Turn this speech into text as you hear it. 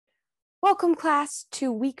Welcome, class,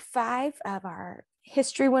 to week 5 of our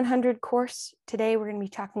History 100 course. Today, we're going to be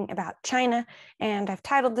talking about China, and I've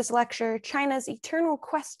titled this lecture, China's Eternal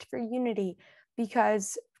Quest for Unity,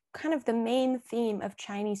 because kind of the main theme of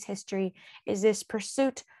Chinese history is this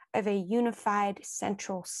pursuit of a unified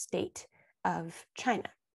central state of China.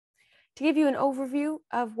 To give you an overview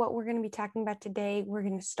of what we're going to be talking about today, we're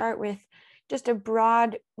going to start with just a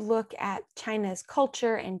broad look at China's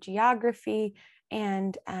culture and geography,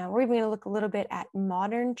 and we're even going to look a little bit at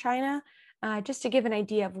modern China, just to give an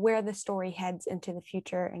idea of where the story heads into the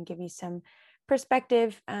future and give you some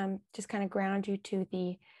perspective, just kind of ground you to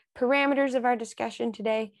the parameters of our discussion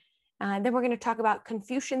today. Then we're going to talk about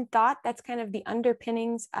Confucian thought. That's kind of the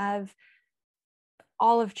underpinnings of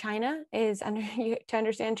all of China. Is to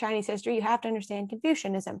understand Chinese history, you have to understand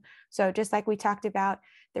Confucianism. So just like we talked about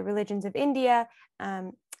the religions of India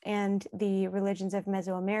and the religions of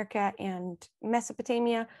Mesoamerica and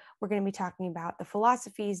Mesopotamia, we're going to be talking about the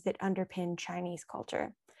philosophies that underpin Chinese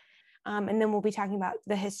culture. And then we'll be talking about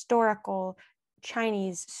the historical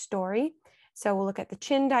Chinese story. So we'll look at the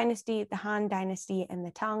Qin dynasty, the Han dynasty, and the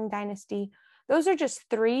Tang dynasty. Those are just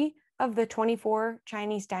 3 of the 24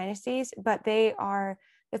 Chinese dynasties, but they are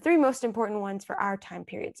the 3 most important ones for our time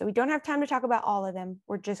period. So we don't have time to talk about all of them.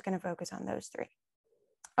 We're just going to focus on those 3.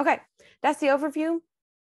 Okay, that's the overview.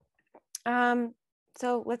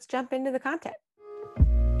 So let's jump into the content.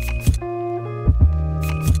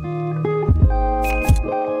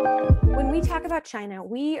 When we talk about China,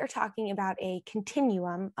 we are talking about a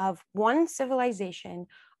continuum of one civilization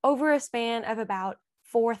over a span of about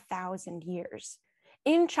 4,000 years.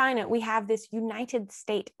 In China, we have this united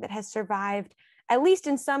state that has survived, at least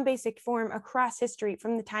in some basic form, across history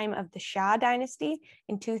from the time of the Xia dynasty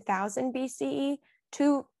in 2000 BCE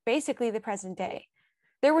to basically the present day.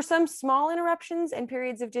 There were some small interruptions and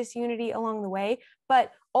periods of disunity along the way,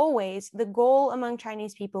 but always the goal among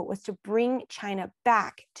Chinese people was to bring China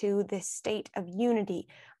back to this state of unity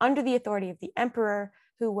under the authority of the emperor,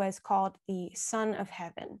 who was called the Son of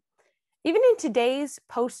Heaven. Even in today's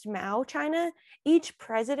post-Mao China, each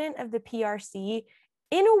president of the PRC,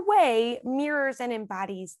 in a way, mirrors and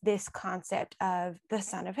embodies this concept of the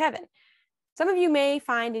Son of Heaven. Some of you may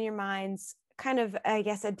find in your minds kind of, I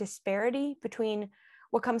guess, a disparity between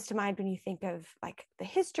what comes to mind when you think of like the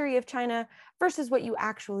history of China versus what you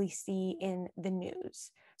actually see in the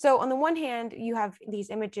news. So on the one hand, you have these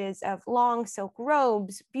images of long silk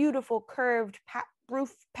robes, beautiful curved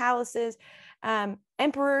roof palaces,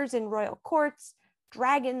 emperors and royal courts,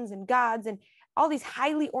 dragons and gods, and all these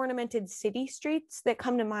highly ornamented city streets that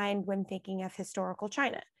come to mind when thinking of historical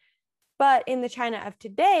China. But in the China of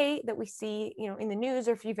today that we see, in the news,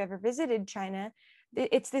 or if you've ever visited China,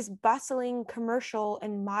 it's this bustling commercial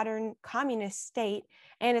and modern communist state,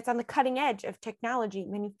 and it's on the cutting edge of technology,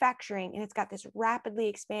 manufacturing, and it's got this rapidly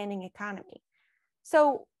expanding economy.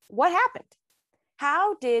 So what happened?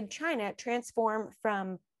 How did China transform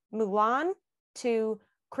from Mulan to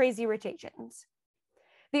Crazy Rich Asians?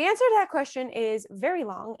 The answer to that question is very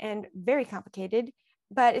long and very complicated,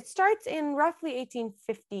 but it starts in roughly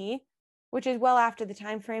 1850, which is well after the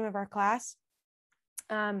time frame of our class,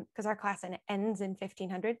 because our class ends in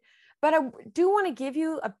 1500. But I do want to give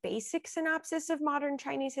you a basic synopsis of modern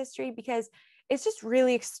Chinese history, because it's just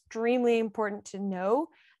really extremely important to know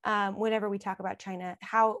whenever we talk about China,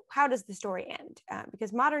 how does the story end?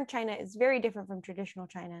 Because modern China is very different from traditional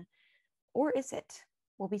China, or is it?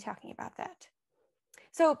 We'll be talking about that.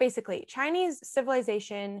 So basically, Chinese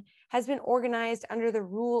civilization has been organized under the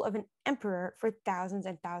rule of an emperor for thousands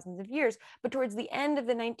and thousands of years. But towards the end of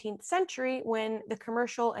the 19th century, when the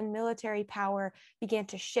commercial and military power began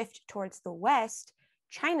to shift towards the West,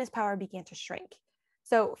 China's power began to shrink.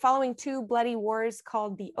 So following 2 bloody wars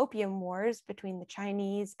called the Opium Wars between the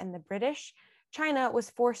Chinese and the British, China was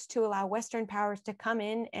forced to allow Western powers to come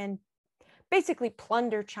in and basically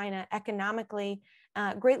plunder China economically,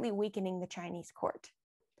 greatly weakening the Chinese court.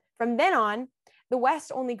 From then on, the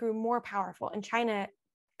West only grew more powerful and China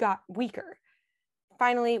got weaker.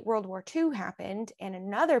 Finally, World War II happened and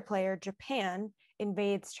another player, Japan,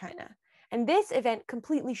 invades China. And this event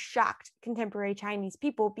completely shocked contemporary Chinese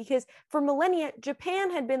people, because for millennia,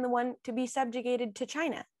 Japan had been the one to be subjugated to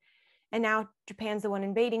China. And now Japan's the one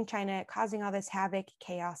invading China, causing all this havoc,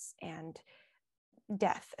 chaos, and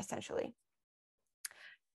death, essentially.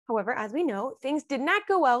 However, as we know, things did not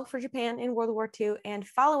go well for Japan in World War II, and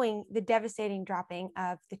following the devastating dropping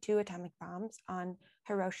of the 2 atomic bombs on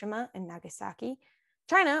Hiroshima and Nagasaki,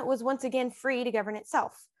 China was once again free to govern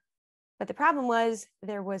itself. But the problem was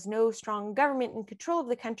there was no strong government in control of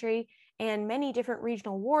the country, and many different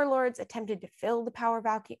regional warlords attempted to fill the power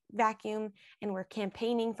vacuum and were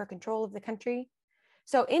campaigning for control of the country.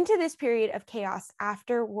 So into this period of chaos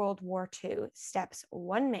after World War II steps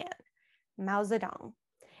one man, Mao Zedong.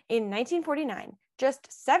 In 1949, just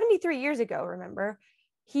 73 years ago, remember,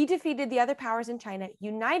 he defeated the other powers in China,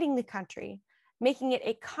 uniting the country, making it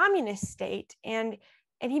a communist state, and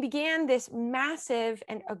he began this massive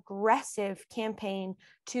and aggressive campaign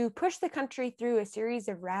to push the country through a series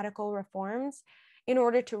of radical reforms in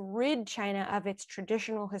order to rid China of its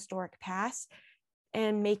traditional historic past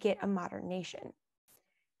and make it a modern nation.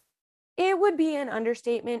 It would be an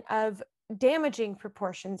understatement of damaging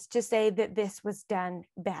proportions to say that this was done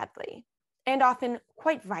badly, and often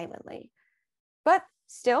quite violently. But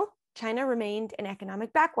still, China remained an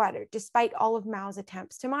economic backwater despite all of Mao's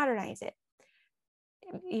attempts to modernize it,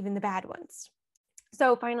 even the bad ones.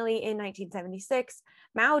 So finally, in 1976,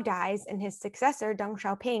 Mao dies, and his successor, Deng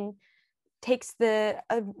Xiaoping, takes the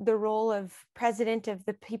role of president of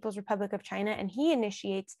the People's Republic of China, and he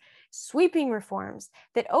initiates sweeping reforms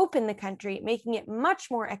that open the country, making it much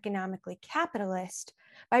more economically capitalist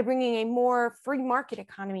by bringing a more free market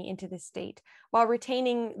economy into the state, while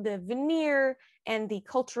retaining the veneer and the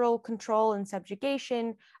cultural control and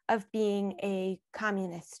subjugation of being a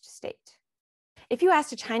communist state. If you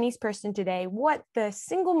asked a Chinese person today what the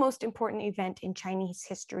single most important event in Chinese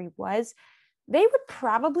history was, they would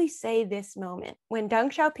probably say this moment when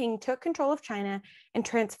Deng Xiaoping took control of China and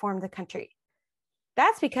transformed the country.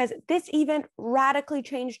 That's because this event radically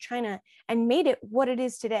changed China and made it what it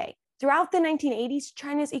is today. Throughout the 1980s,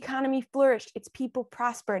 China's economy flourished, its people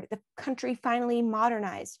prospered, the country finally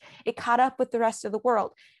modernized, it caught up with the rest of the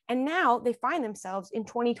world. And now they find themselves in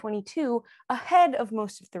 2022 ahead of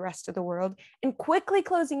most of the rest of the world and quickly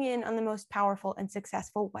closing in on the most powerful and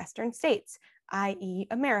successful Western states, i.e.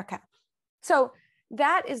 America. So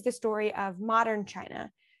that is the story of modern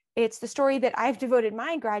China. It's the story that I've devoted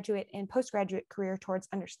my graduate and postgraduate career towards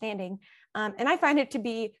understanding. And I find it to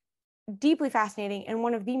be deeply fascinating and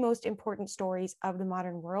one of the most important stories of the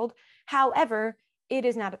modern world. However, it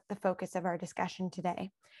is not the focus of our discussion today.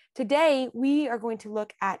 Today, we are going to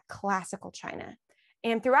look at classical China.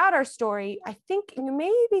 And throughout our story, I think you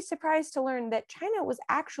may be surprised to learn that China was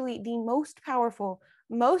actually the most powerful,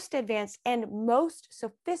 most advanced, and most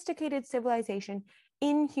sophisticated civilization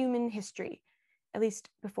in human history, at least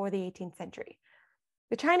before the 18th century.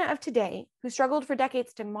 The China of today, who struggled for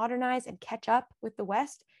decades to modernize and catch up with the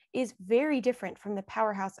West, is very different from the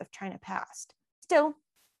powerhouse of China past. Still,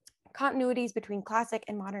 continuities between classic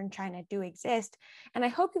and modern China do exist, and I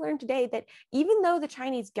hope you learned today that even though the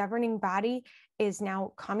Chinese governing body is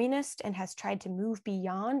now communist and has tried to move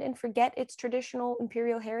beyond and forget its traditional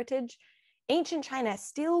imperial heritage, ancient China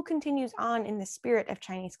still continues on in the spirit of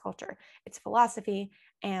Chinese culture, its philosophy,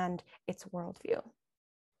 and its worldview.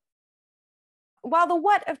 While the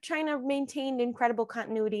what of China maintained incredible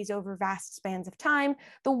continuities over vast spans of time,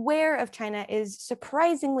 the where of China is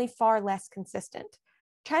surprisingly far less consistent.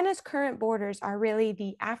 China's current borders are really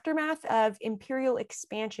the aftermath of imperial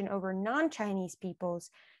expansion over non-Chinese peoples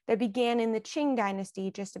that began in the Qing dynasty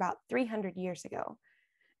just about 300 years ago.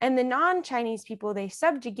 And the non-Chinese people they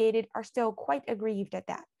subjugated are still quite aggrieved at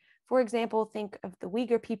that. For example, think of the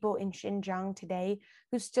Uyghur people in Xinjiang today,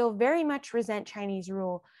 who still very much resent Chinese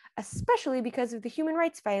rule, especially because of the human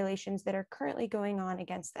rights violations that are currently going on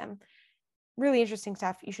against them. Really interesting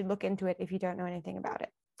stuff. You should look into it if you don't know anything about it.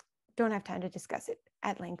 Don't have time to discuss it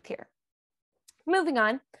at length here. Moving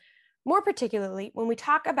on, more particularly, when we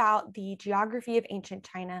talk about the geography of ancient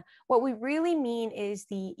China, what we really mean is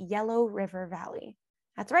the Yellow River Valley.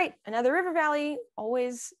 That's right, another river valley.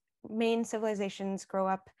 Always main civilizations grow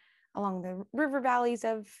up along the river valleys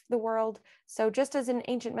of the world. So just as in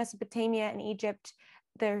ancient Mesopotamia and Egypt,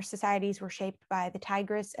 their societies were shaped by the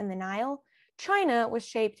Tigris and the Nile, China was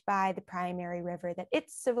shaped by the primary river that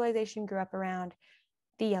its civilization grew up around,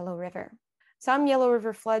 the Yellow River. Some Yellow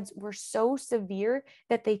River floods were so severe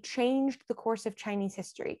that they changed the course of Chinese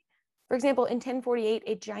history. For example, in 1048,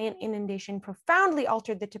 a giant inundation profoundly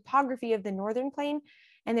altered the topography of the northern plain,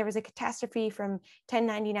 and there was a catastrophe from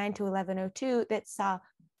 1099 to 1102 that saw,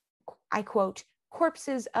 I quote,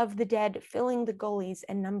 corpses of the dead filling the gullies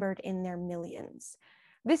and numbered in their millions.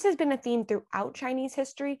 This has been a theme throughout Chinese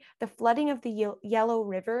history. The flooding of the Yellow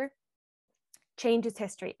River changes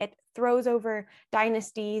history. It throws over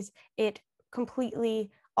dynasties. It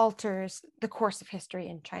completely alters the course of history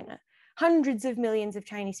in China. Hundreds of millions of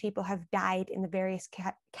Chinese people have died in the various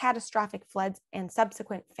catastrophic floods and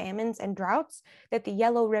subsequent famines and droughts that the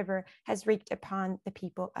Yellow River has wreaked upon the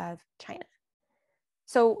people of China.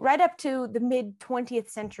 So right up to the mid 20th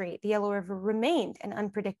century, the Yellow River remained an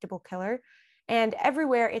unpredictable killer, and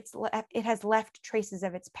everywhere it has left traces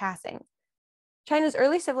of its passing. China's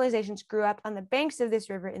early civilizations grew up on the banks of this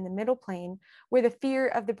river in the Middle Plain, where the fear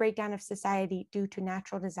of the breakdown of society due to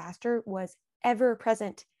natural disaster was ever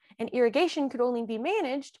present, and irrigation could only be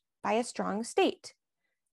managed by a strong state.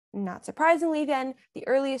 Not surprisingly, then, the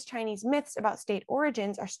earliest Chinese myths about state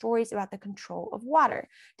origins are stories about the control of water,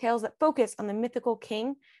 tales that focus on the mythical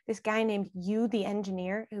king, this guy named Yu the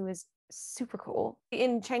Engineer, who is super cool.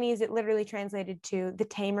 In Chinese, it literally translated to the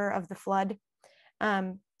tamer of the flood.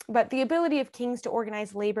 But the ability of kings to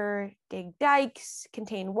organize labor, dig dikes,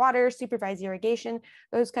 contain water, supervise irrigation,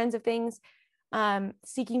 those kinds of things,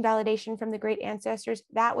 seeking validation from the great ancestors,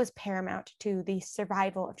 that was paramount to the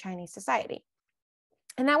survival of Chinese society.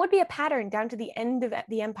 And that would be a pattern down to the end of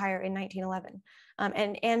the empire in 1911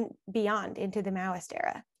 and beyond into the Maoist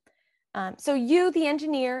era. So Yu, the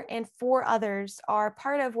engineer, and 4 others are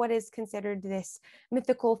part of what is considered this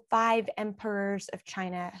mythical 5 emperors of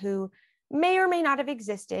China who may or may not have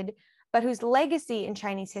existed, but whose legacy in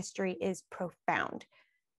Chinese history is profound.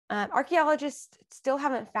 Archaeologists still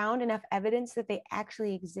haven't found enough evidence that they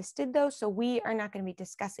actually existed, though, so we are not going to be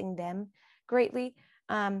discussing them greatly.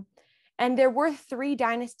 And there were 3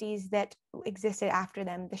 dynasties that existed after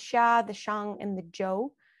them, the Xia, the Shang, and the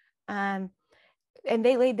Zhou. And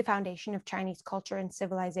they laid the foundation of Chinese culture and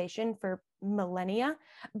civilization for millennia.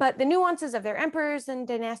 But the nuances of their emperors and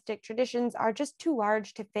dynastic traditions are just too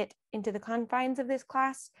large to fit into the confines of this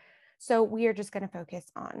class. So we are just going to focus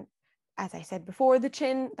on, as I said before, the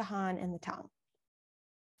Qin, the Han, and the Tang.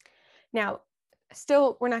 Now,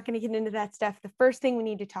 still, we're not going to get into that stuff. The first thing we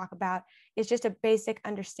need to talk about is just a basic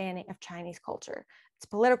understanding of Chinese culture. It's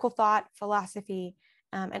political thought, philosophy,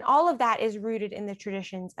 and all of that is rooted in the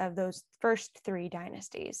traditions of those first 3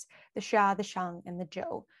 dynasties, the Xia, the Shang, and the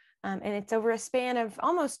Zhou. And it's over a span of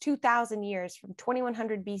almost 2,000 years, from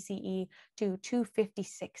 2100 BCE to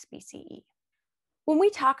 256 BCE. When we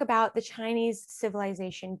talk about the Chinese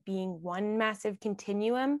civilization being one massive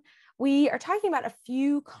continuum, we are talking about a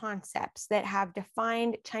few concepts that have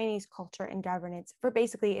defined Chinese culture and governance for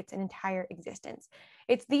basically its entire existence.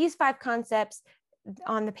 It's these 5 concepts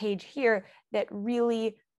on the page here that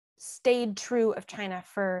really stayed true of China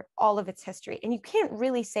for all of its history. And you can't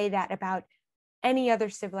really say that about any other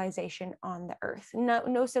civilization on the earth.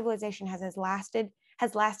 No civilization has lasted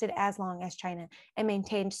as long as China and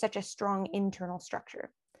maintained such a strong internal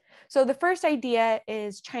structure. So the first idea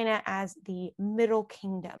is China as the middle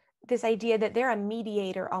kingdom. This idea that they're a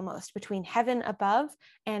mediator almost between heaven above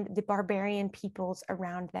and the barbarian peoples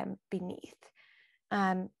around them beneath.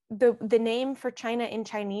 The name for China in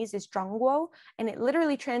Chinese is Zhongguo, and it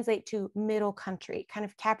literally translates to middle country, kind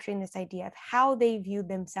of capturing this idea of how they viewed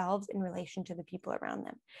themselves in relation to the people around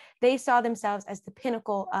them. They saw themselves as the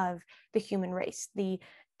pinnacle of the human race. The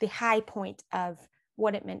high point of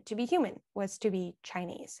what it meant to be human was to be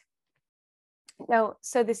Chinese. Now,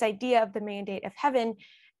 so this idea of the mandate of heaven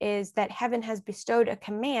is that heaven has bestowed a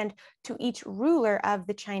command to each ruler of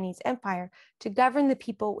the Chinese empire to govern the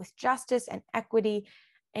people with justice and equity,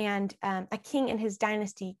 and a king and his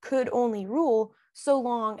dynasty could only rule so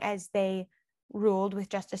long as they ruled with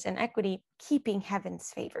justice and equity, keeping heaven's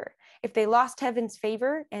favor. If they lost heaven's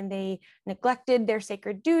favor and they neglected their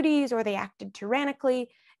sacred duties or they acted tyrannically,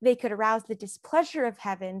 they could arouse the displeasure of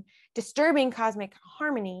heaven, disturbing cosmic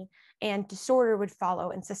harmony, and disorder would follow,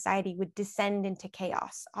 and society would descend into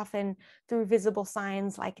chaos, often through visible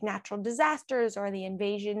signs like natural disasters or the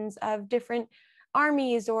invasions of different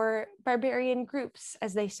armies or barbarian groups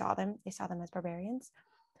as they saw them. They saw them as barbarians.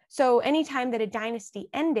 So anytime that a dynasty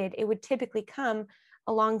ended, it would typically come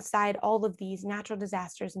alongside all of these natural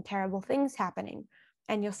disasters and terrible things happening.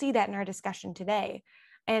 And you'll see that in our discussion today.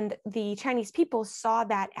 And the Chinese people saw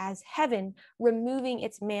that as heaven removing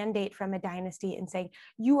its mandate from a dynasty and saying,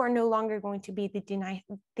 you are no longer going to be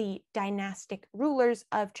the dynastic rulers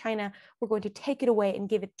of China. We're going to take it away and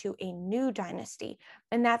give it to a new dynasty.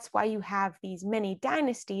 And that's why you have these many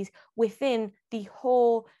dynasties within the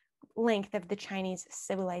whole length of the Chinese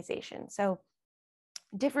civilization. So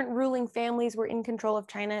different ruling families were in control of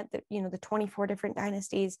China, the 24 different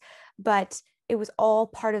dynasties, but it was all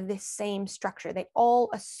part of this same structure. They all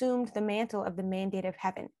assumed the mantle of the mandate of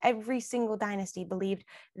heaven. Every single dynasty believed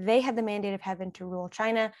they had the mandate of heaven to rule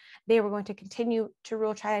China. They were going to continue to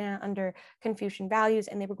rule China under Confucian values,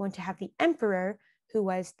 and they were going to have the emperor, who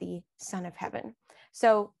was the son of heaven.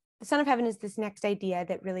 So the son of heaven is this next idea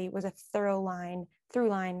that really was a through line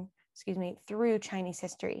through Chinese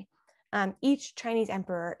history. Each Chinese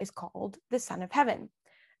emperor is called the son of heaven.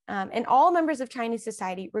 And all members of Chinese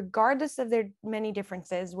society, regardless of their many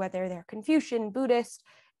differences, whether they're Confucian, Buddhist,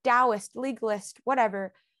 Taoist, legalist,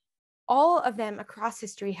 whatever, all of them across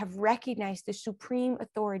history have recognized the supreme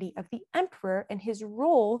authority of the emperor and his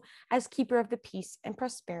role as keeper of the peace and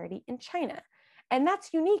prosperity in China. And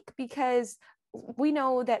that's unique because we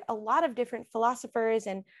know that a lot of different philosophers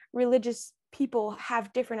and religious people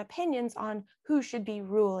have different opinions on who should be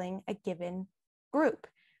ruling a given group.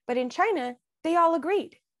 But in China, they all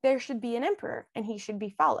agreed there should be an emperor and he should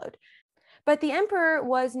be followed. But the emperor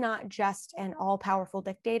was not just an all-powerful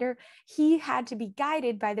dictator. He had to be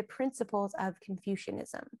guided by the principles of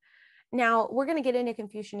Confucianism. Now, we're going to get into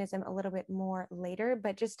Confucianism a little bit more later,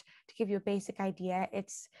 but just to give you a basic idea,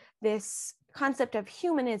 it's this concept of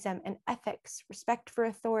humanism and ethics, respect for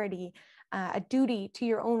authority, a duty to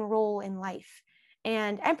your own role in life.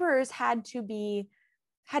 And emperors had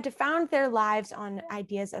to found their lives on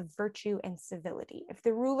ideas of virtue and civility. If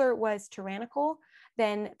the ruler was tyrannical,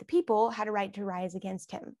 then the people had a right to rise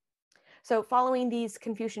against him. So following these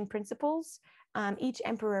Confucian principles, each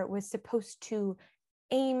emperor was supposed to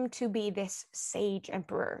aim to be this sage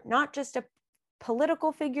emperor, not just a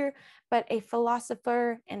political figure, but a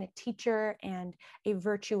philosopher and a teacher and a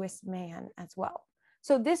virtuous man as well.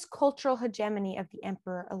 So this cultural hegemony of the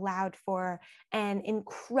emperor allowed for an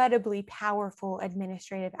incredibly powerful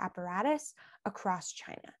administrative apparatus across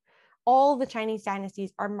China. All the Chinese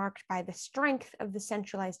dynasties are marked by the strength of the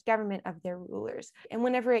centralized government of their rulers. And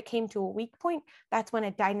whenever it came to a weak point, that's when a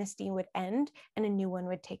dynasty would end and a new one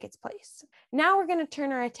would take its place. Now we're going to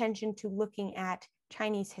turn our attention to looking at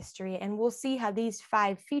Chinese history, and we'll see how these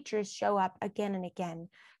 5 features show up again and again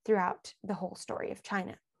throughout the whole story of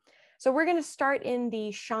China. So we're going to start in the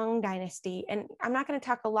Shang dynasty, and I'm not going to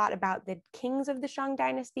talk a lot about the kings of the Shang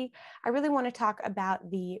dynasty. I really want to talk about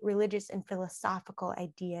the religious and philosophical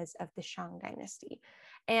ideas of the Shang dynasty.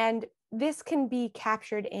 And this can be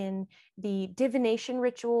captured in the divination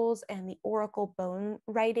rituals and the oracle bone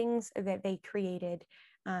writings that they created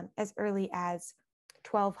as early as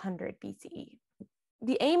 1200 BCE.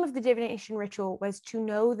 The aim of the divination ritual was to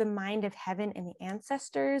know the mind of heaven and the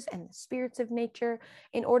ancestors and the spirits of nature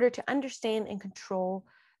in order to understand and control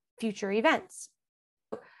future events.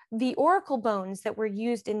 The oracle bones that were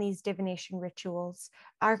used in these divination rituals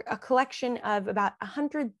are a collection of about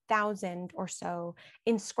 100,000 or so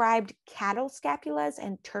inscribed cattle scapulas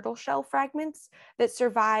and turtle shell fragments that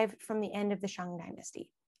survive from the end of the Shang dynasty.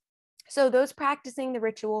 So those practicing the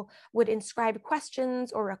ritual would inscribe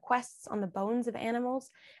questions or requests on the bones of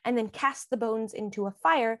animals and then cast the bones into a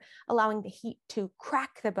fire, allowing the heat to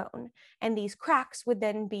crack the bone. And these cracks would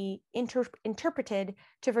then be interpreted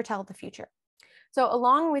to foretell the future. So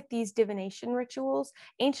along with these divination rituals,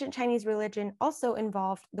 ancient Chinese religion also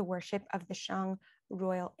involved the worship of the Shang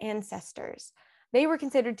royal ancestors. They were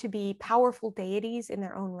considered to be powerful deities in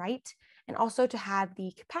their own right, and also to have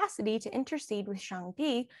the capacity to intercede with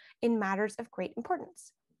Shangdi in matters of great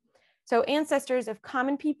importance. So ancestors of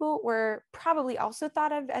common people were probably also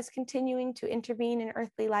thought of as continuing to intervene in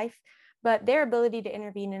earthly life, but their ability to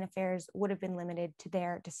intervene in affairs would have been limited to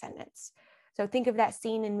their descendants. So think of that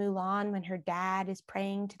scene in Mulan when her dad is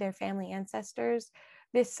praying to their family ancestors.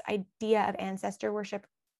 This idea of ancestor worship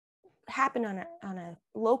happened on a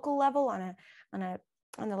local level, on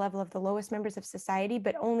the level of the lowest members of society,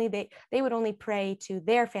 but only they would only pray to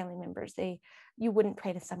their family members. You wouldn't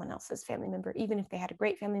pray to someone else's family member, even if they had a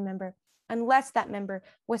great family member, unless that member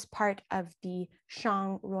was part of the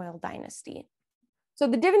Shang royal dynasty. So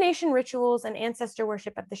the divination rituals and ancestor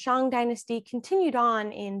worship of the Shang dynasty continued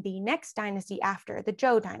on in the next dynasty after, the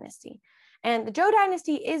Zhou dynasty. And the Zhou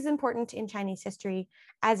dynasty is important in Chinese history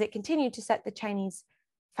as it continued to set the Chinese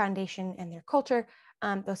foundation and their culture.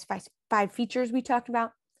 Those 5 features we talked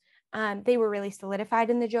about, they were really solidified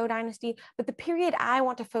in the Zhou dynasty. But the period I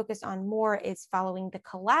want to focus on more is following the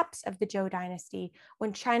collapse of the Zhou dynasty,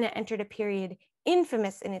 when China entered a period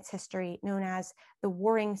infamous in its history known as the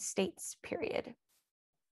Warring States period.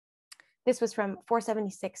 This was from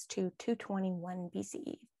 476 to 221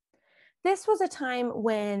 BCE. This was a time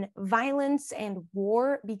when violence and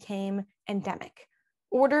war became endemic.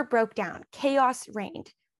 Order broke down, chaos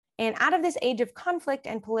reigned. And out of this age of conflict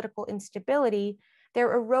and political instability, there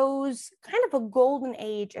arose kind of a golden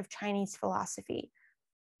age of Chinese philosophy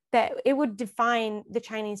that it would define the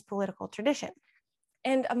Chinese political tradition.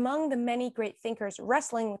 And among the many great thinkers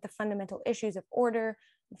wrestling with the fundamental issues of order,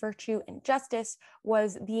 virtue, and justice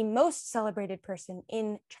was the most celebrated person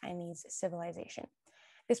in Chinese civilization.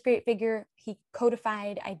 This great figure, he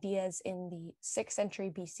codified ideas in the 6th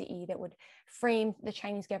century BCE that would frame the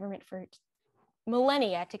Chinese government for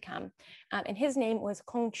millennia to come. And his name was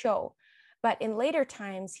Kong Qiu. But in later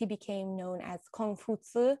times, he became known as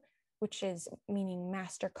Kongfuzi, which is meaning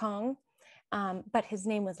Master Kong. But his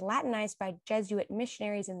name was Latinized by Jesuit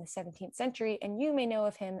missionaries in the 17th century, and you may know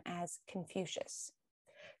of him as Confucius.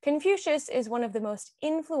 Confucius is one of the most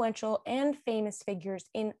influential and famous figures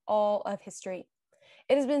in all of history.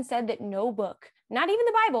 It has been said that no book, not even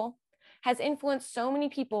the Bible, has influenced so many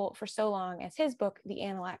people for so long as his book, The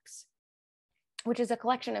Analects, which is a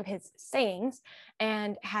collection of his sayings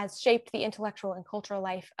and has shaped the intellectual and cultural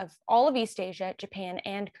life of all of East Asia, Japan,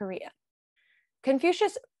 and Korea.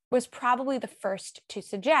 Confucius was probably the first to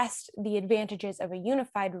suggest the advantages of a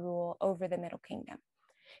unified rule over the Middle Kingdom.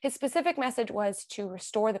 His specific message was to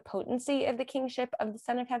restore the potency of the kingship of the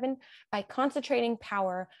Son of Heaven by concentrating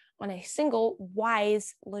power on a single,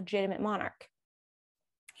 wise, legitimate monarch.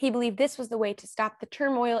 He believed this was the way to stop the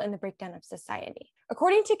turmoil and the breakdown of society.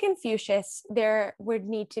 According to Confucius, there would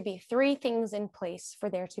need to be three things in place for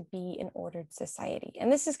there to be an ordered society.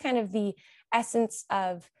 And this is kind of the essence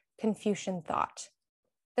of Confucian thought.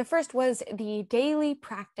 The first was the daily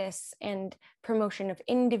practice and promotion of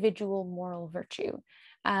individual moral virtue,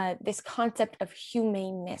 this concept of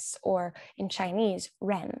humaneness, or in Chinese,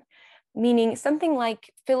 ren, meaning something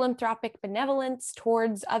like philanthropic benevolence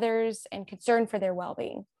towards others and concern for their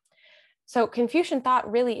well-being. So Confucian thought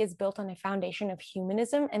really is built on a foundation of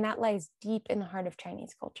humanism, and that lies deep in the heart of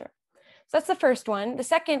Chinese culture. So that's the first one. The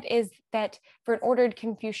second is that for an ordered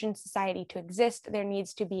Confucian society to exist, there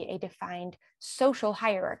needs to be a defined social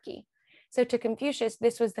hierarchy. So to Confucius,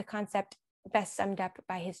 this was the concept best summed up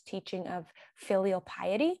by his teaching of filial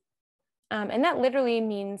piety. And that literally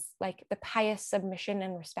means like the pious submission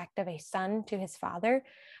and respect of a son to his father.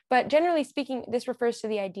 But generally speaking, this refers to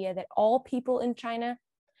the idea that all people in China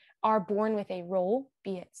are born with a role,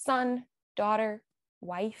 be it son, daughter,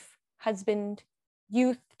 wife, husband,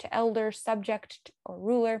 youth to elder, subject or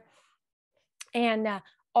ruler. And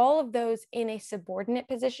all of those in a subordinate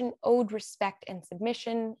position owed respect and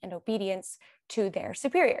submission and obedience to their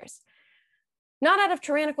superiors. Not out of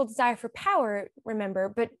tyrannical desire for power, remember,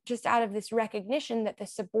 but just out of this recognition that the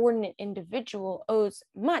subordinate individual owes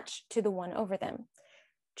much to the one over them.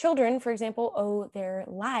 Children, for example, owe their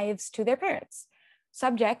lives to their parents.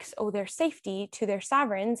 Subjects owe their safety to their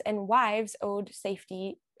sovereigns, and wives owed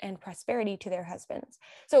safety and prosperity to their husbands.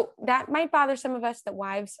 So that might bother some of us that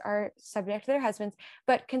wives are subject to their husbands,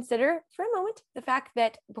 but consider for a moment the fact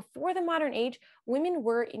that before the modern age, women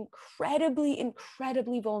were incredibly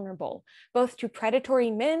vulnerable, both to predatory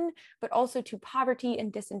men, but also to poverty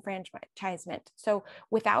and disenfranchisement. So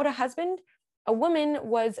without a husband, a woman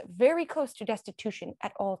was very close to destitution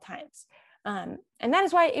at all times. And that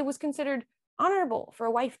is why it was considered honorable for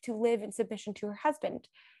a wife to live in submission to her husband,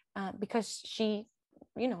 because she,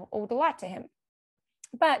 owed a lot to him.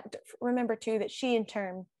 But remember too that she in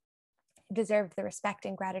turn deserved the respect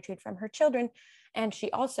and gratitude from her children, and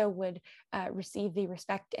she also would receive the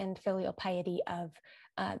respect and filial piety of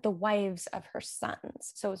the wives of her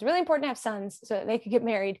sons. So it was really important to have sons so that they could get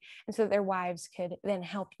married and so that their wives could then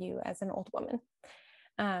help you as an old woman.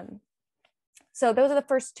 So those are the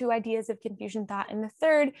first two ideas of Confucian thought. And the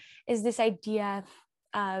third is this idea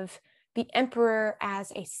of the emperor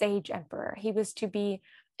as a sage emperor. He was to be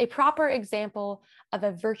a proper example of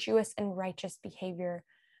a virtuous and righteous behavior,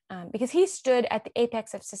 because he stood at the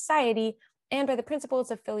apex of society and by the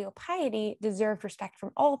principles of filial piety deserved respect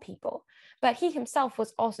from all people. But he himself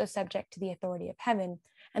was also subject to the authority of heaven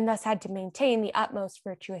and thus had to maintain the utmost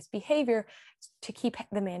virtuous behavior to keep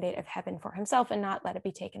the mandate of heaven for himself and not let it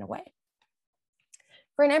be taken away.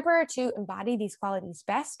 For an emperor to embody these qualities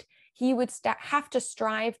best, he would have to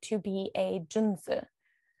strive to be a zhenzi.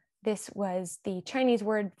 This was the Chinese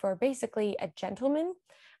word for basically a gentleman.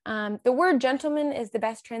 The word gentleman is the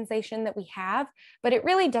best translation that we have, but it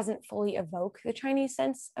really doesn't fully evoke the Chinese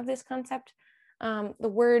sense of this concept. The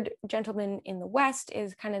word gentleman in the West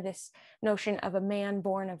is kind of this notion of a man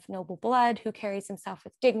born of noble blood who carries himself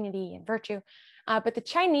with dignity and virtue. But the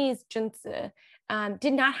Chinese zhenzi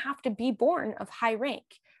did not have to be born of high rank.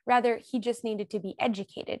 Rather, he just needed to be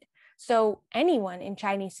educated. So anyone in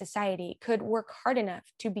Chinese society could work hard enough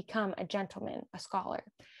to become a gentleman, a scholar.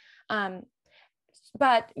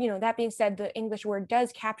 But, that being said, the English word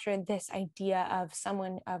does capture this idea of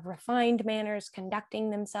someone of refined manners conducting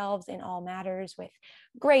themselves in all matters with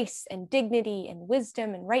grace and dignity and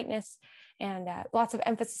wisdom and rightness, and lots of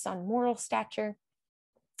emphasis on moral stature.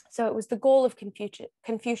 So it was the goal of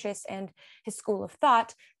Confucius and his school of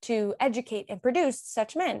thought to educate and produce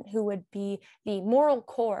such men who would be the moral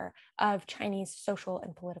core of Chinese social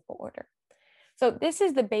and political order. So this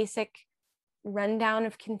is the basic rundown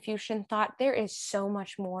of Confucian thought. There is so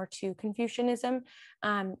much more to Confucianism.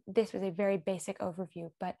 This was a very basic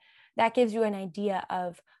overview, but that gives you an idea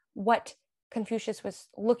of what Confucius was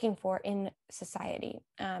looking for in society.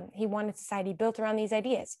 He wanted society built around these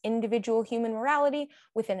ideas: individual human morality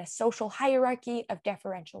within a social hierarchy of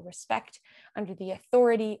deferential respect under the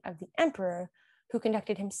authority of the emperor, who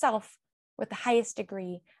conducted himself with the highest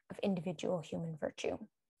degree of individual human virtue.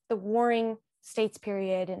 The warring states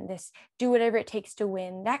period and this do whatever it takes to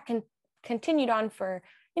win, that continued on for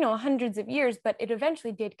hundreds of years, but it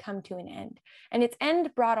eventually did come to an end. And its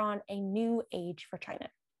end brought on a new age for China,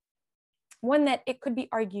 one that it could be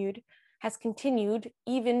argued has continued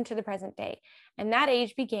even to the present day. And that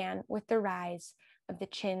age began with the rise of the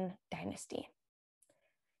Qin dynasty.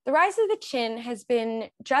 The rise of the Qin has been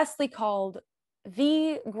justly called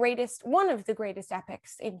one of the greatest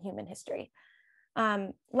epics in human history.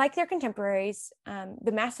 Like their contemporaries,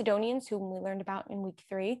 the Macedonians, whom we learned about in week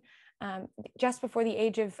 3, just before the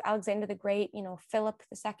age of Alexander the Great, Philip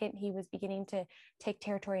II, he was beginning to take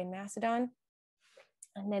territory in Macedon.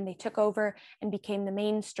 And then they took over and became the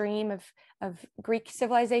mainstream of Greek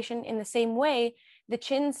civilization. In the same way, the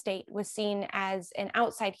Qin state was seen as an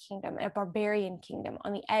outside kingdom, a barbarian kingdom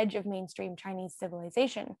on the edge of mainstream Chinese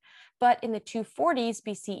civilization. But in the 240s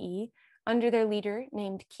BCE, under their leader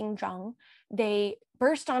named King Zhang, they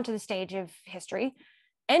burst onto the stage of history,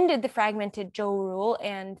 ended the fragmented Zhou rule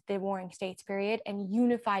and the Warring States period, and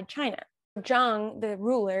unified China. Zhang, the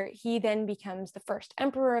ruler, he then becomes the first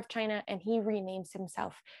emperor of China, and he renames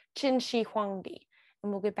himself Qin Shi Huangdi.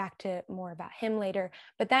 And we'll get back to more about him later.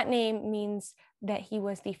 But that name means that he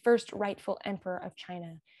was the first rightful emperor of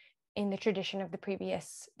China in the tradition of the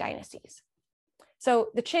previous dynasties. So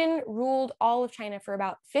the Qin ruled all of China for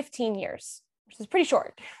about 15 years, which is pretty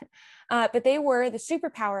short. But they were the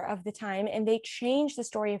superpower of the time, and they changed the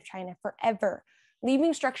story of China forever,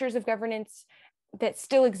 leaving structures of governance that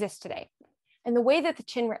still exist today. And the way that the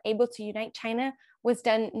Qin were able to unite China was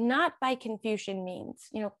done not by Confucian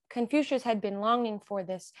means. Confucius had been longing for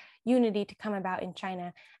this unity to come about in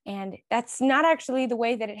China, and that's not actually the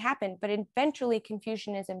way that it happened, but eventually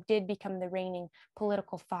Confucianism did become the reigning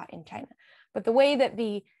political thought in China. But the way that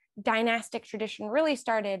the dynastic tradition really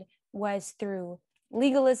started was through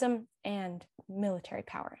legalism and military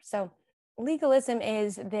power. So legalism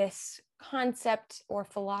is this concept or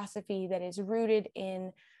philosophy that is rooted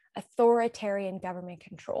in authoritarian government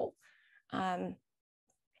control.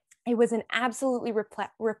 It was an absolutely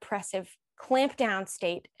repressive, clamped down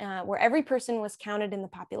state where every person was counted in the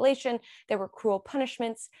population. There were cruel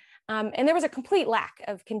punishments, and there was a complete lack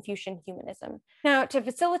of Confucian humanism. Now, to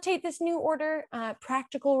facilitate this new order,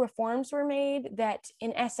 practical reforms were made that,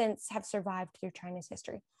 in essence, have survived through China's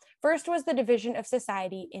history. First was the division of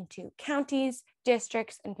society into counties,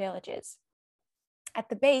 districts, and villages. At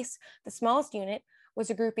the base, the smallest unit was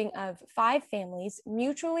a grouping of 5 families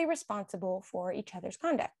mutually responsible for each other's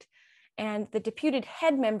conduct. And the deputed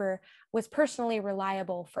head member was personally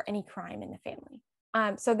reliable for any crime in the family.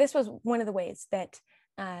 So this was one of the ways that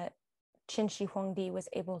Qin Shi Huangdi was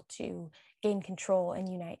able to gain control and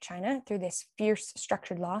unite China, through this fierce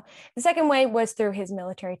structured law. The second way was through his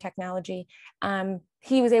military technology.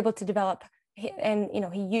 He was able to develop, and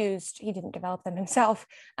he didn't develop them himself,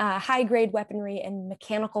 high-grade weaponry and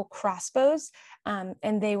mechanical crossbows,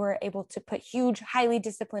 and they were able to put huge, highly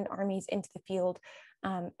disciplined armies into the field,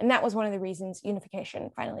 and that was one of the reasons unification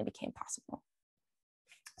finally became possible.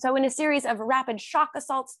 So in a series of rapid shock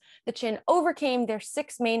assaults, the Qin overcame their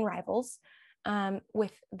 6 main rivals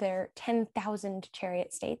with their 10,000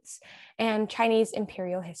 chariot states, and Chinese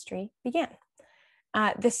imperial history began.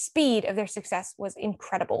 The speed of their success was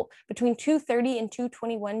incredible. Between 230 and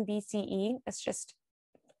 221 BCE, that's just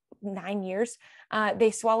 9 years, they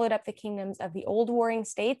swallowed up the kingdoms of the old warring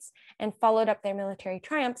states and followed up their military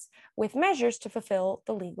triumphs with measures to fulfill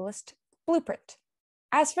the legalist blueprint.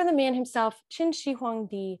 As for the man himself, Qin Shi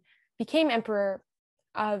Huangdi became emperor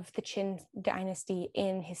of the Qin dynasty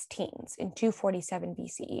in his teens, in 247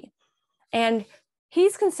 BCE. And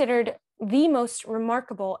he's considered the most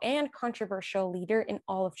remarkable and controversial leader in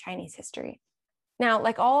all of Chinese history. Now,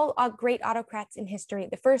 like all great autocrats in history,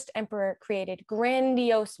 the first emperor created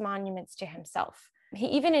grandiose monuments to himself. He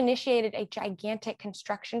even initiated a gigantic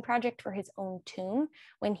construction project for his own tomb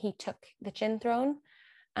when he took the Qin throne.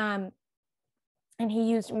 And he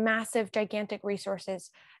used massive, gigantic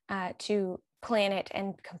resources to plan it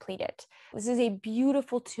and complete it. This is a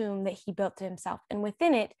beautiful tomb that he built to himself. And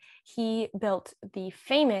within it, he built the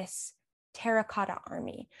famous terracotta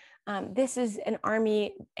army. This is an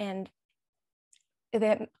army and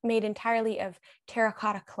that made entirely of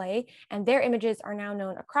terracotta clay, and their images are now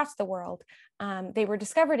known across the world. They were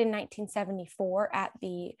discovered in 1974 at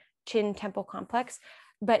the Qin Temple complex,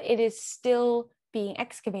 but it is still being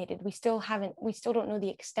excavated. We still don't know the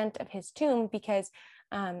extent of his tomb because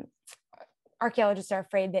archaeologists are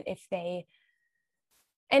afraid that if they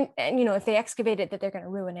if they excavate it, that they're going to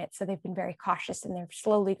ruin it. So they've been very cautious, and they're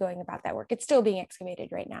slowly going about that work. It's still being excavated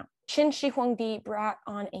right now. Qin Shi Huangdi brought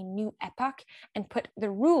on a new epoch and put the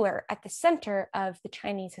ruler at the center of the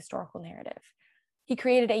Chinese historical narrative. He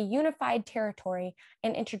created a unified territory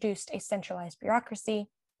and introduced a centralized bureaucracy,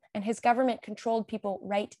 and his government controlled people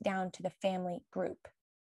right down to the family group.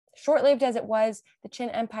 Short-lived as it was, the Qin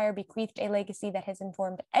Empire bequeathed a legacy that has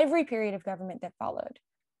informed every period of government that followed.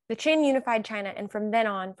 The Qin unified China, and from then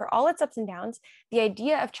on, for all its ups and downs, the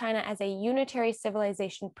idea of China as a unitary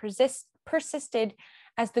civilization persisted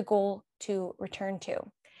as the goal to return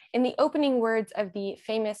to. In the opening words of the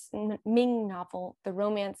famous Ming novel, The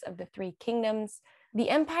Romance of the Three Kingdoms, the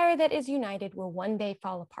empire that is united will one day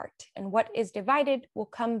fall apart, and what is divided will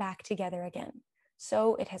come back together again.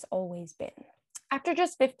 So it has always been. After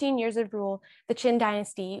just 15 years of rule, the Qin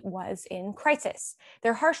dynasty was in crisis.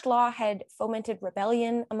 Their harsh law had fomented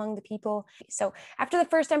rebellion among the people. So after the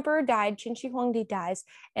first emperor died, Qin Shi Huangdi dies,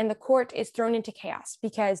 and the court is thrown into chaos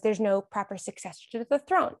because there's no proper successor to the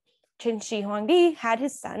throne. Qin Shi Huangdi had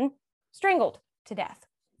his son strangled to death.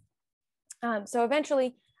 So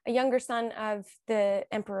eventually, a younger son of the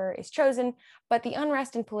emperor is chosen, but the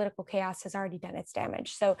unrest and political chaos has already done its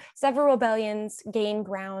damage. So several rebellions gain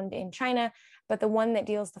ground in China, but the one that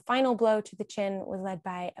deals the final blow to the Qin was led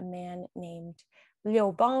by a man named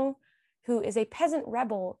Liu Bang, who is a peasant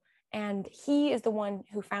rebel, and he is the one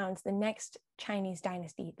who founds the next Chinese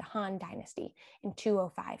dynasty, the Han dynasty, in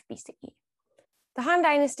 205 BCE. The Han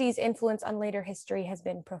dynasty's influence on later history has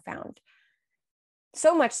been profound.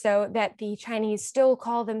 So much so that the Chinese still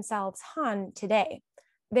call themselves Han today.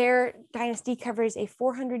 Their dynasty covers a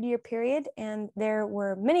 400-year period, and there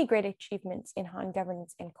were many great achievements in Han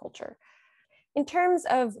governance and culture. In terms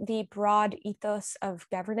of the broad ethos of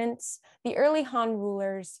governance, the early Han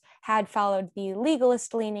rulers had followed the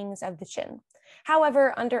legalist leanings of the Qin.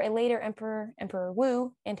 However, under a later emperor, Emperor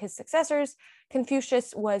Wu, and his successors,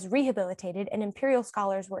 Confucius was rehabilitated, and imperial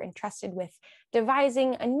scholars were entrusted with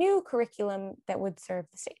devising a new curriculum that would serve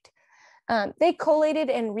the state. They collated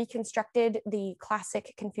and reconstructed the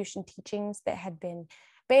classic Confucian teachings that had been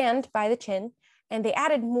banned by the Qin, and they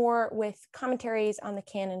added more with commentaries on the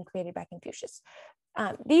canon created by Confucius.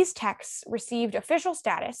 These texts received official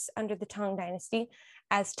status under the Tang Dynasty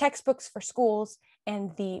as textbooks for schools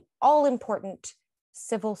and the all-important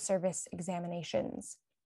civil service examinations.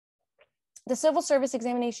 The civil service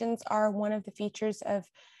examinations are one of the features of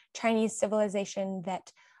Chinese civilization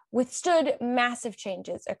that withstood massive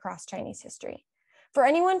changes across Chinese history. For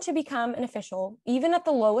anyone to become an official, even at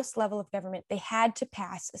the lowest level of government, they had to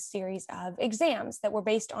pass a series of exams that were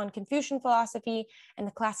based on Confucian philosophy and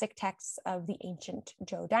the classic texts of the ancient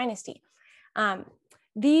Zhou dynasty.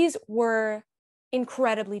 These were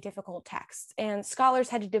incredibly difficult texts, and scholars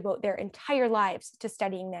had to devote their entire lives to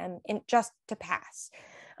studying them just to pass.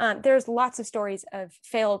 There's lots of stories of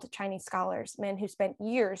failed Chinese scholars, men who spent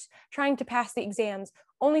years trying to pass the exams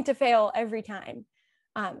only to fail every time.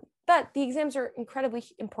 But the exams are incredibly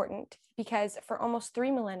important because for almost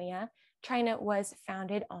 3 millennia, China was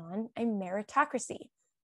founded on a meritocracy.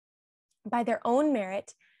 By their own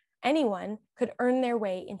merit, anyone could earn their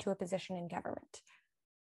way into a position in government.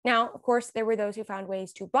 Now, of course, there were those who found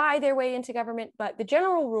ways to buy their way into government, but the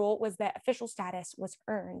general rule was that official status was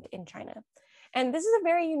earned in China. And this is a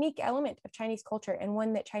very unique element of Chinese culture and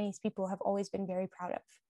one that Chinese people have always been very proud of.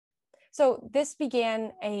 So this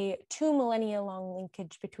began a 2 millennia long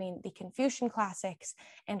linkage between the Confucian classics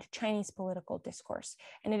and Chinese political discourse,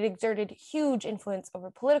 and it exerted huge influence over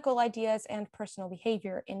political ideas and personal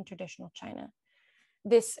behavior in traditional China.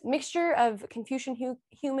 This mixture of Confucian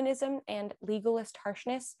humanism and legalist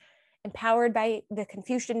harshness, empowered by the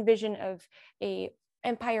Confucian vision of an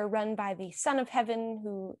empire run by the Son of Heaven,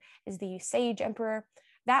 who is the sage emperor,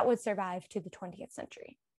 that would survive to the 20th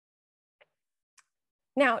century.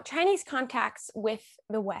 Now, Chinese contacts with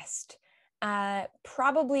the West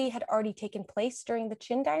probably had already taken place during the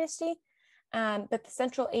Qin dynasty, but the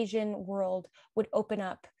Central Asian world would open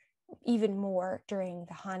up even more during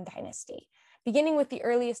the Han dynasty. Beginning with the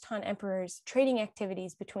earliest Han emperors, trading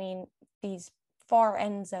activities between these far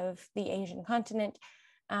ends of the Asian continent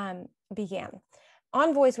began.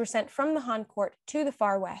 Envoys were sent from the Han court to the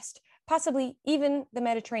far west, possibly even the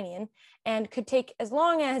Mediterranean, and could take as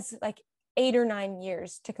long as 8 or 9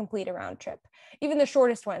 years to complete a round trip. Even the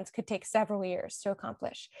shortest ones could take several years to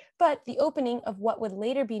accomplish. But the opening of what would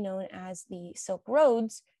later be known as the Silk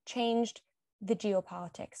Roads changed the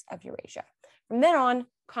geopolitics of Eurasia. From then on,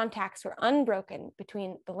 contacts were unbroken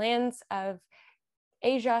between the lands of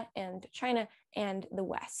Asia and China and the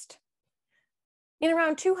West. In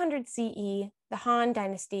around 200 CE, the Han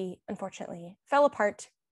Dynasty, unfortunately, fell apart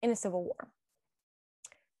in a civil war.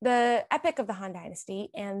 The epic of the Han Dynasty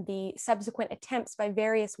and the subsequent attempts by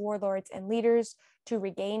various warlords and leaders to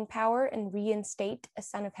regain power and reinstate a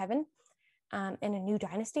son of heaven in a new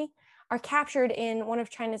dynasty are captured in one of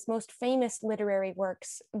China's most famous literary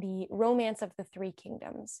works, the Romance of the Three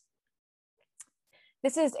Kingdoms.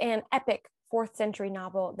 This is an epic 4th century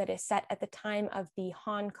novel that is set at the time of the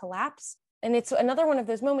Han collapse. And it's another one of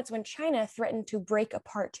those moments when China threatened to break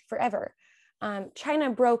apart forever. China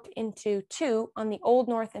broke into two on the Old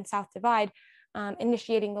North and South Divide,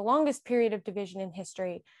 initiating the longest period of division in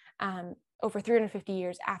history, over 350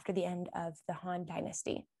 years after the end of the Han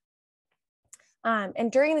Dynasty.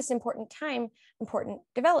 And during this important time, important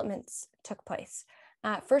developments took place.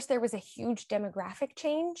 First, there was a huge demographic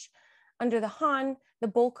change. Under the Han, the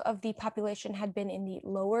bulk of the population had been in the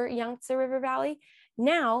lower Yangtze River Valley.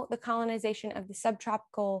 Now, the colonization of the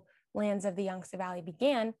subtropical lands of the Yangtze Valley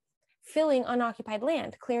began, filling unoccupied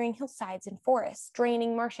land, clearing hillsides and forests,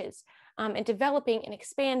 draining marshes, and developing and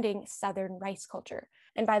expanding southern rice culture.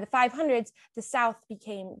 And by the 500s, the South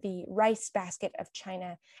became the rice basket of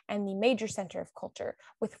China and the major center of culture,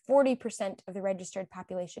 with 40% of the registered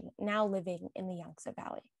population now living in the Yangtze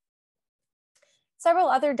Valley. Several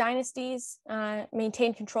other dynasties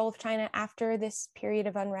maintained control of China after this period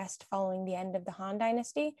of unrest following the end of the Han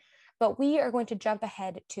Dynasty, but we are going to jump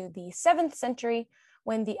ahead to the 7th century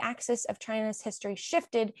when the axis of China's history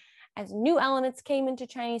shifted as new elements came into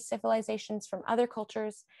Chinese civilizations from other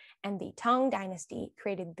cultures, and the Tang Dynasty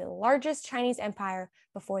created the largest Chinese empire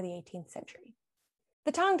before the 18th century.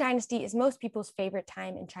 The Tang Dynasty is most people's favorite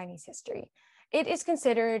time in Chinese history. It is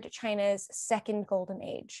considered China's second golden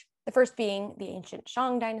age, the first being the ancient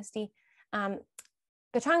Shang Dynasty.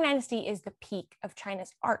 The Tang Dynasty is the peak of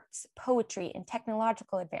China's arts, poetry, and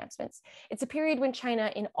technological advancements. It's a period when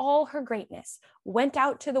China, in all her greatness, went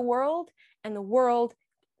out to the world, and the world,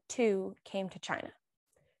 too, came to China.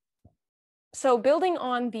 So, building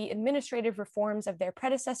on the administrative reforms of their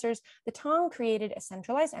predecessors, the Tang created a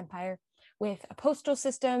centralized empire with a postal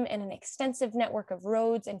system and an extensive network of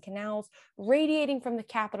roads and canals radiating from the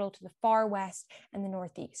capital to the far west and the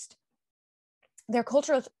northeast. Their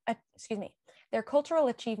cultural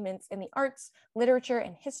achievements in the arts, literature,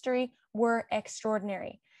 and history were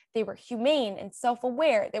extraordinary. They were humane and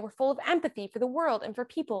self-aware. They were full of empathy for the world and for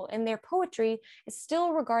people, and their poetry is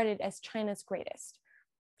still regarded as China's greatest.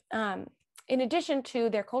 In addition to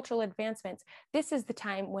their cultural advancements, this is the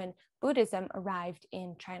time when Buddhism arrived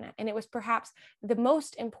in China, and it was perhaps the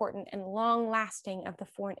most important and long-lasting of the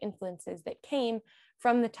foreign influences that came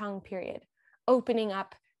from the Tang period, opening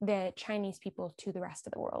up the Chinese people to the rest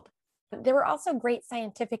of the world. There were also great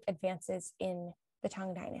scientific advances in the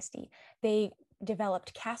Tang Dynasty. They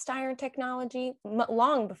developed cast iron technology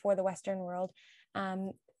long before the Western world.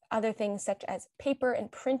 Other things such as paper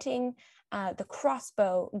and printing, the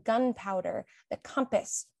crossbow, gunpowder, the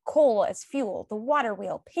compass, coal as fuel, the water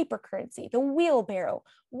wheel, paper currency, the wheelbarrow,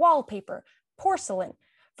 wallpaper, porcelain,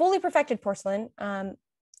 fully perfected porcelain,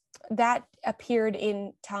 that appeared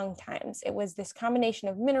in Tang times. It was this combination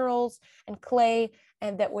of minerals and clay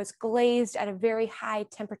and that was glazed at a very high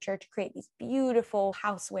temperature to create these beautiful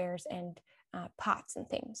housewares and pots and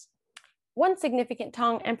things. One significant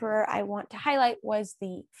Tang emperor I want to highlight was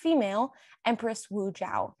the female Empress Wu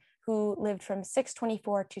Zhao, who lived from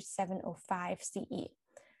 624 to 705 CE.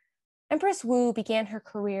 Empress Wu began her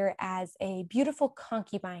career as a beautiful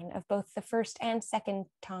concubine of both the first and second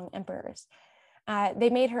Tang emperors. They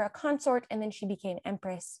made her a consort, and then she became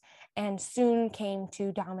empress and soon came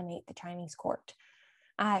to dominate the Chinese court.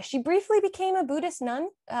 She briefly became a Buddhist nun,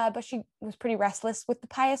 but she was pretty restless with the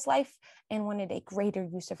pious life and wanted a greater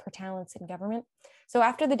use of her talents in government. So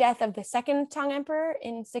after the death of the second Tang emperor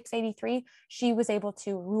in 683, she was able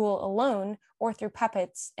to rule alone or through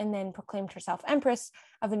puppets, and then proclaimed herself empress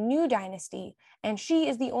of a new dynasty. And she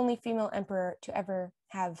is the only female emperor to ever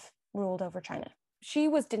have ruled over China. She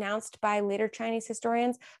was denounced by later Chinese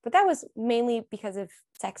historians, but that was mainly because of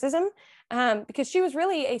sexism, because she was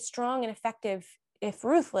really a strong and effective, if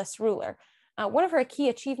ruthless, ruler. One of her key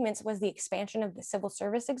achievements was the expansion of the civil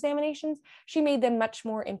service examinations. She made them much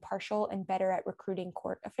more impartial and better at recruiting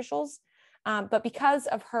court officials. But because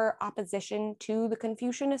of her opposition to the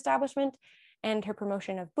Confucian establishment and her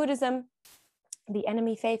promotion of Buddhism, the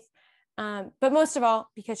enemy faith, But most of all,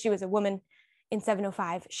 because she was a woman in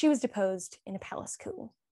 705, she was deposed in a palace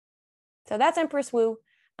coup. So that's Empress Wu.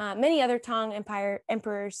 Many other Tang Empire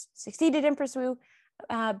emperors succeeded Empress Wu,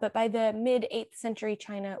 but by the mid-8th century,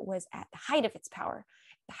 China was at the height of its power,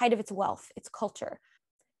 the height of its wealth, its culture.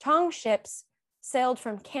 Tang ships sailed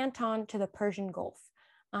from Canton to the Persian Gulf.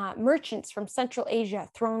 Merchants from Central Asia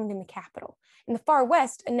thronged in the capital. In the far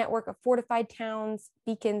west, a network of fortified towns,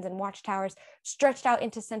 beacons, and watchtowers stretched out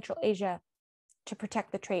into Central Asia to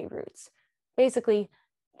protect the trade routes. Basically,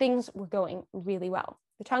 things were going really well.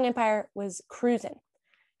 The Tang Empire was cruising.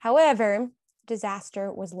 However,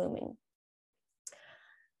 disaster was looming.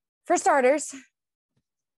 For starters,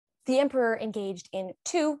 the emperor engaged in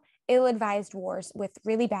 2 ill-advised wars with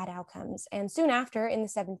really bad outcomes, and soon after, in the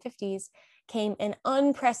 750s, came an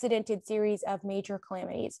unprecedented series of major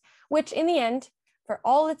calamities, which in the end, for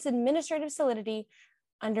all its administrative solidity,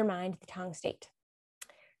 undermined the Tang state.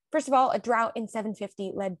 First of all, a drought in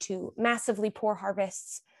 750 led to massively poor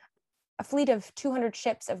harvests. A fleet of 200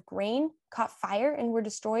 ships of grain caught fire and were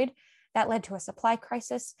destroyed. That led to a supply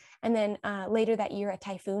crisis. And then later that year, a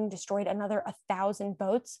typhoon destroyed another 1,000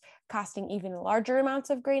 boats, costing even larger amounts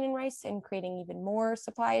of grain and rice and creating even more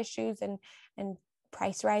supply issues and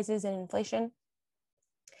price rises and inflation.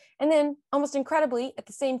 And then, almost incredibly, at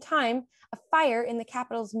the same time, a fire in the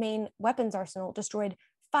capital's main weapons arsenal destroyed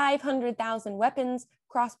 500,000 weapons,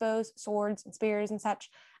 crossbows, swords, and spears and such.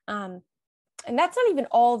 And that's not even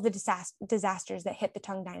all of the disasters that hit the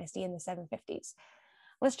Tang Dynasty in the 750s.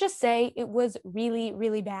 Let's just say it was really,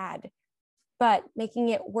 really bad. But making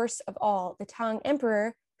it worse of all, the Tang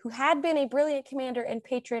Emperor, who had been a brilliant commander and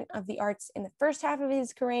patron of the arts in the first half of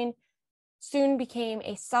his reign, soon became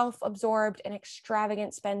a self-absorbed and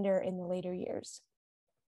extravagant spender in the later years.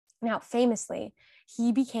 Now, famously,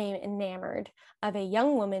 he became enamored of a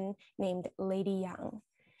young woman named Lady Yang,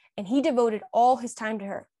 and he devoted all his time to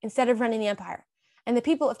her instead of running the empire. And the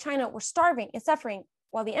people of China were starving and suffering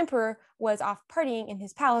while the emperor was off partying in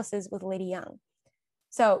his palaces with Lady Yang.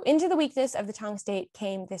 So into the weakness of the Tang state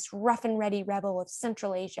came this rough and ready rebel of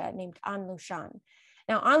Central Asia named An Lushan.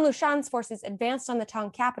 Now, An Lushan's forces advanced on the Tang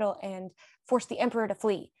capital and forced the emperor to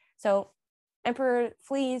flee. So emperor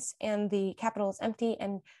flees and the capital is empty,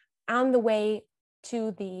 and on the way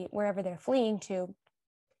to wherever they're fleeing to,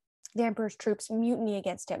 the emperor's troops mutiny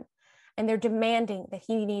against him. And they're demanding that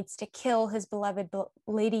he needs to kill his beloved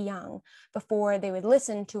Lady Yang before they would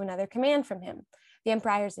listen to another command from him. The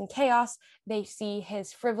empire's in chaos. They see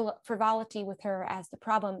his frivolity with her as the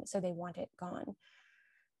problem, so they want it gone.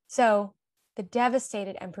 So the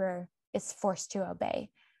devastated emperor is forced to obey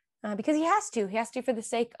because he has to. He has to for the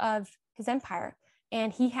sake of his empire.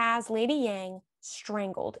 And he has Lady Yang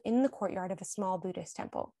strangled in the courtyard of a small Buddhist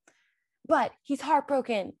temple. But he's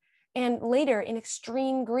heartbroken. And later, in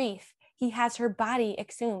extreme grief, he has her body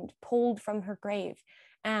exhumed, pulled from her grave.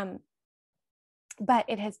 But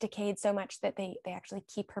it has decayed so much that they actually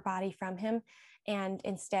keep her body from him. And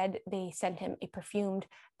instead, they send him a perfumed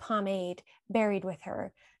pomade buried with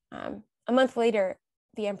her. A month later,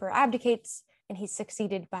 the emperor abdicates and he's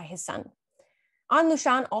succeeded by his son. An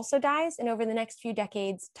Lushan also dies, and over the next few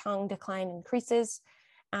decades, Tang decline increases.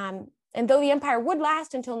 And though the empire would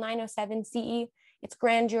last until 907 CE, its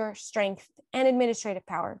grandeur, strength, and administrative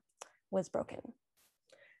power was broken.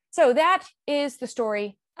 So that is the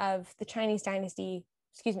story of the Chinese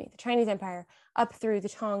Empire up through the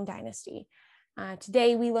Tang Dynasty.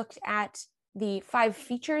 Today, we looked at the 5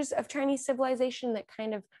 features of Chinese civilization that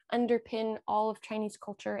kind of underpin all of Chinese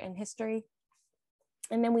culture and history.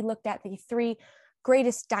 And then we looked at the 3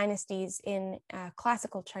 greatest dynasties in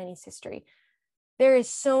classical Chinese history. There is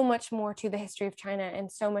so much more to the history of China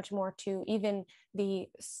and so much more to even the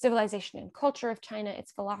civilization and culture of China,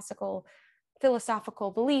 its philosophical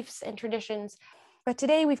beliefs and traditions. But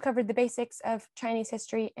today we've covered the basics of Chinese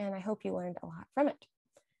history, and I hope you learned a lot from it.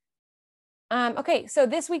 Okay, so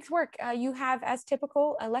this week's work, you have, as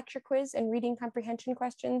typical, a lecture quiz and reading comprehension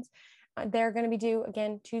questions. They're going to be due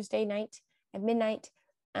again Tuesday night at midnight.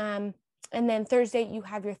 And then Thursday, you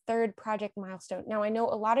have your 3rd project milestone. Now, I know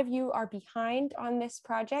a lot of you are behind on this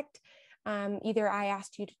project. Either I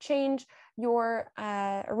asked you to change your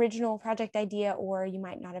original project idea, or you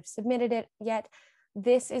might not have submitted it yet.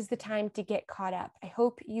 This is the time to get caught up. I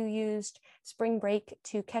hope you used spring break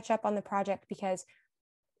to catch up on the project, because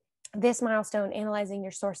this milestone, analyzing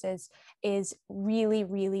your sources, is really,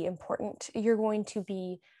 really important. You're going to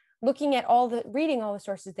be looking at reading all the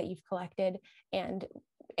sources that you've collected and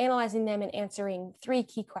analyzing them and answering 3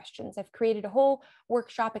 key questions. I've created a whole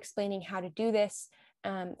workshop explaining how to do this.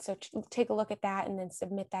 So take a look at that and then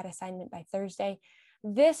submit that assignment by Thursday.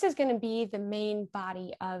 this is going to be the main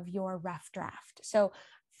body of your rough draft. So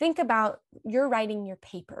think about you're writing your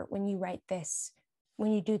paper when you write this,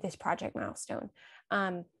 when you do this project milestone.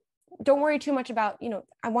 Don't worry too much about,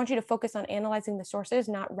 I want you to focus on analyzing the sources,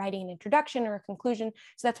 not writing an introduction or a conclusion.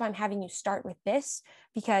 So that's why I'm having you start with this,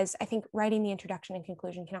 because I think writing the introduction and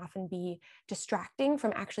conclusion can often be distracting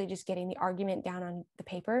from actually just getting the argument down on the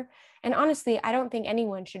paper. And honestly, I don't think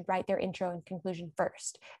anyone should write their intro and conclusion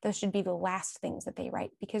first. Those should be the last things that they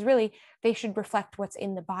write, because really they should reflect what's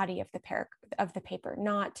in the body of the paper,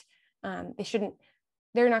 not,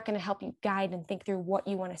 they're not going to help you guide and think through what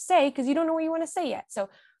you want to say because you don't know what you want to say yet. So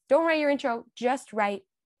don't write your intro, just write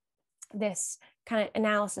this kind of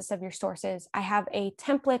analysis of your sources. I have a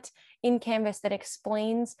template in Canvas that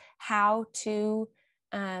explains how to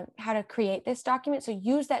create this document. So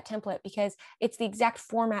use that template because it's the exact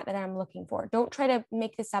format that I'm looking for. Don't try to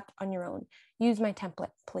make this up on your own. Use my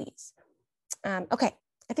template, please. Okay,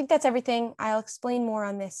 I think that's everything. I'll explain more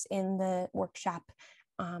on this in the workshop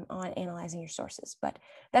on analyzing your sources, but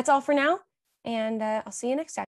that's all for now. And I'll see you next time.